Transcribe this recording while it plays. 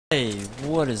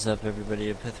What is up,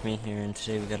 everybody? Epiphany here, and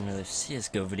today we got another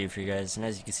CSGO video for you guys. And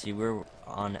as you can see, we're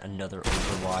on another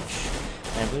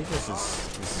Overwatch. And I believe this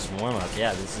is warm up.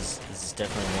 Yeah, this is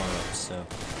definitely warm up. So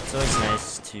it's always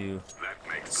nice to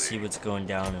see what's going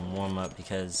down in warm up,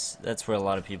 because that's where a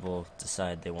lot of people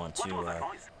decide they want to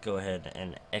go ahead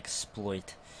and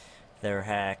exploit their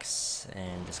hacks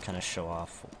and just kind of show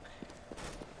off.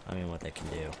 I mean, what they can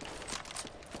do.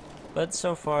 But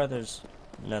so far, there's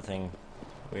nothing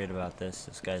weird about this.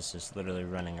 This guy's just literally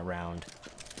running around.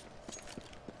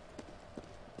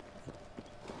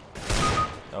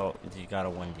 Oh, you got a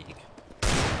 1 dig.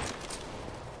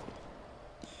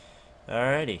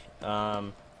 Alrighty.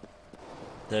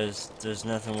 There's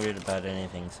nothing weird about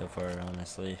anything so far,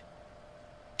 honestly.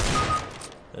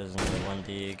 There's another 1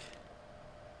 dig.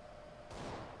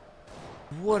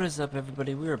 What is up,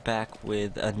 everybody? We are back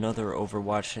with another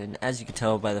Overwatch, and as you can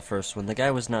tell by the first one, the guy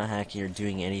was not hacking or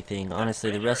doing anything.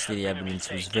 Honestly, the rest of the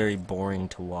evidence was very boring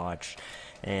to watch,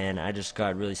 and I just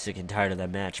got really sick and tired of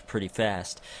that match pretty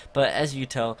fast. But as you can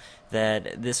tell,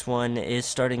 that this one is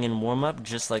starting in warm-up,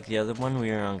 just like the other one.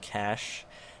 We are on cash,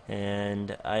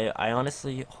 and I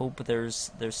honestly hope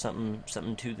there's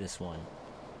something to this one.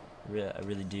 I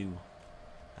really do.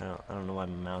 I don't know why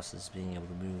my mouse is being able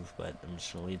to move, but I'm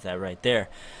just going to leave that right there.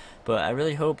 But I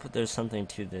really hope there's something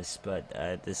to this, but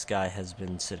this guy has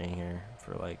been sitting here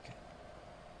for like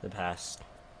the past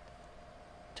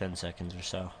 10 seconds or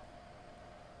so.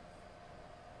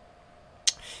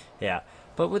 Yeah,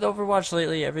 but with Overwatch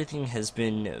lately, everything has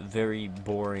been very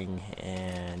boring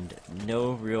and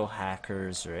no real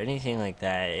hackers or anything like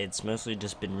that. It's mostly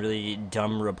just been really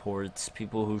dumb reports,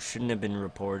 people who shouldn't have been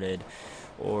reported,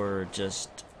 or just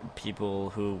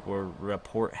people who were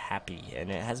report happy,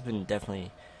 and it has been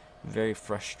definitely very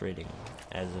frustrating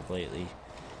as of lately.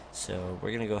 So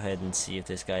we're gonna go ahead and see if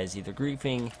this guy is either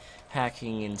griefing,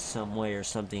 hacking in some way or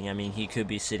something. I mean, he could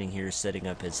be sitting here setting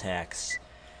up his hacks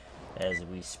as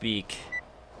we speak,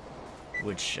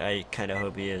 which I kind of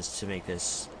hope he is, to make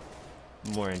this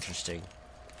more interesting.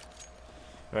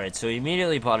 Alright, so he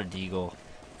immediately bought a deagle.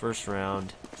 First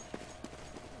round.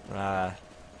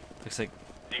 Looks like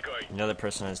another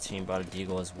person on his team bought a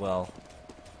deagle as well.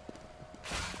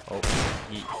 Oh,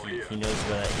 he knows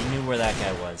where he knew where that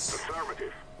guy was.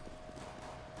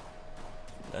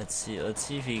 Let's see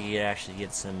if he can actually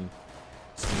get some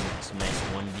nice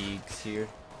 1 digs here.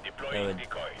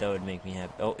 That would make me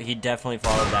happy. Oh, he definitely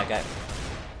followed that guy.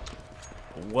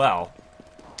 Well,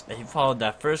 he followed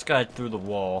that first guy through the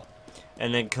wall,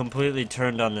 and then completely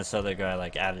turned on this other guy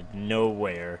like out of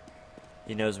nowhere.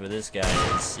 He knows where this guy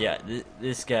is. Yeah,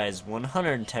 this guy is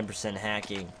 110%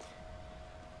 hacking.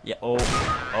 Yeah, oh,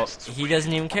 he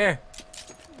doesn't even care.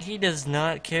 He does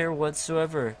not care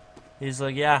whatsoever. He's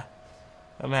like, yeah,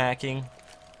 I'm hacking.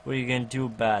 What are you gonna do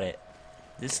about it?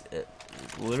 This,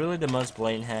 literally the most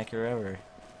blatant hacker ever.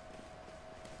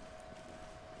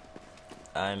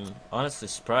 I'm honestly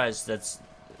surprised.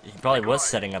 He probably was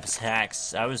setting up his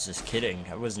hacks. I was just kidding.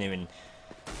 I wasn't even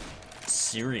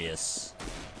serious.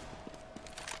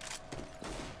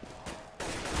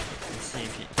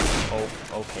 Oh,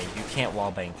 okay, you can't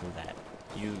wallbang through that.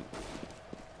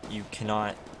 You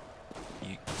cannot.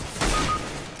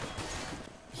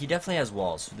 He definitely has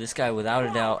walls. This guy, without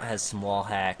a doubt, has some wall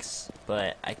hacks,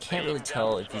 but I can't really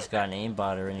tell if he's got an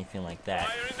aimbot or anything like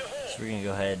that. So we're gonna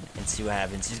go ahead and see what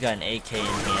happens. He's got an AK in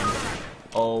hand.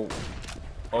 Oh,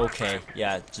 okay,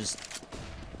 yeah, just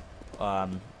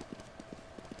alrighty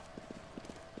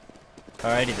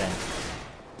then.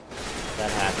 That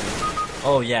happened.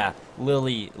 Oh yeah,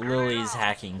 Lily's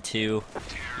hacking too.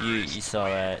 You saw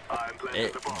that.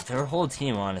 Their whole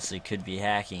team honestly could be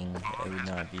hacking. I would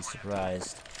not be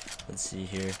surprised. Let's see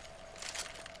here.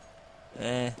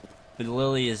 But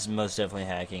Lily is most definitely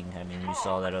hacking. I mean, you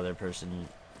saw that other person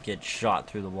get shot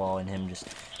through the wall, and him just.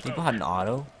 He bought an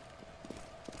auto.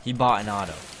 He bought an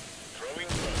auto.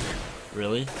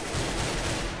 Really?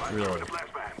 Really?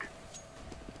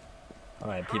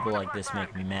 Alright, people like this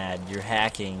make me mad. You're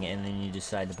hacking, and then you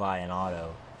decide to buy an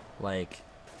auto. Like,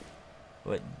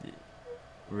 what?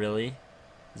 Really?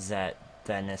 Is that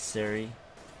necessary?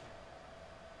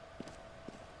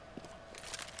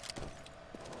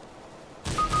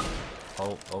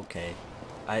 Oh, okay.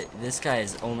 This guy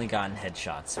has only gotten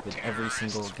headshots with every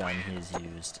single gun he has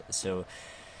used, so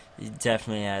he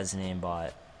definitely has an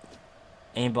aimbot.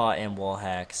 Aimbot and wall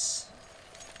hacks.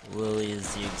 Lily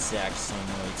is the exact same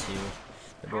way too.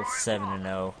 They're both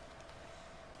 7-0.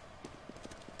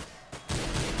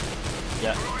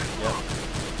 Yep.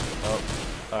 Oh,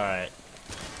 alright.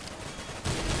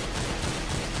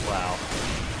 Wow.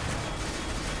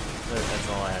 That's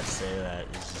all I have to say to that.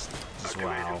 It's just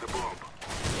wow.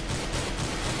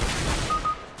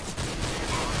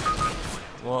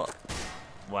 Well,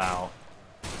 wow.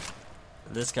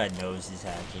 This guy knows he's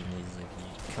hacking. He's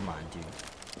like, come on, dude.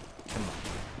 Come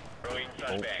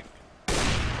on.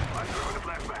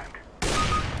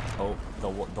 Oh,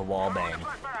 the wall bang.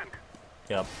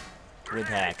 Yep, with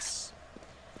hacks.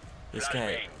 This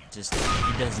guy just,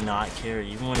 he does not care,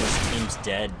 even when his team's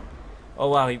dead. Oh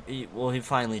wow, he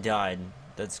finally died.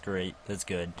 That's great. That's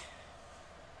good.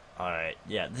 Alright,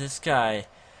 yeah, this guy,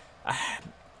 I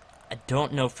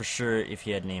don't know for sure if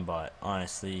he had an aimbot,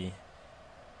 honestly.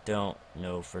 Don't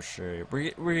know for sure.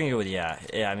 We're gonna go with yeah.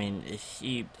 I mean,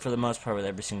 he, for the most part, with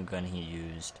every single gun he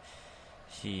used,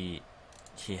 he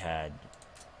got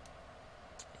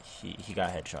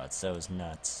headshots. That was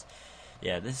nuts.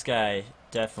 Yeah, this guy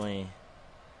definitely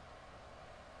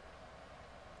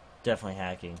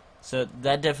hacking. So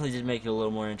that definitely did make it a little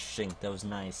more interesting. That was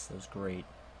nice. That was great.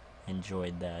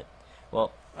 Enjoyed that.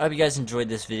 Well, I hope you guys enjoyed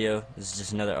this video. This is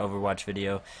just another Overwatch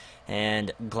video,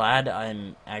 and glad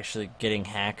I'm actually getting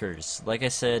hackers. Like I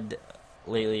said,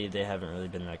 lately they haven't really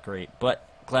been that great, but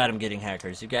glad I'm getting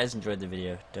hackers. If you guys enjoyed the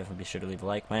video, definitely be sure to leave a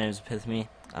like. My name is Epithemy.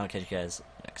 I'll catch you guys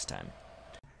next time.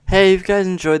 Hey, if you guys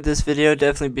enjoyed this video,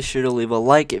 definitely be sure to leave a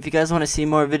like. If you guys want to see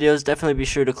more videos, definitely be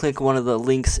sure to click one of the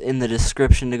links in the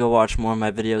description to go watch more of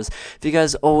my videos. If you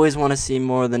guys always want to see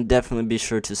more, then definitely be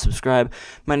sure to subscribe.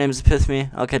 My name is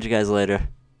Epithemy. I'll catch you guys later.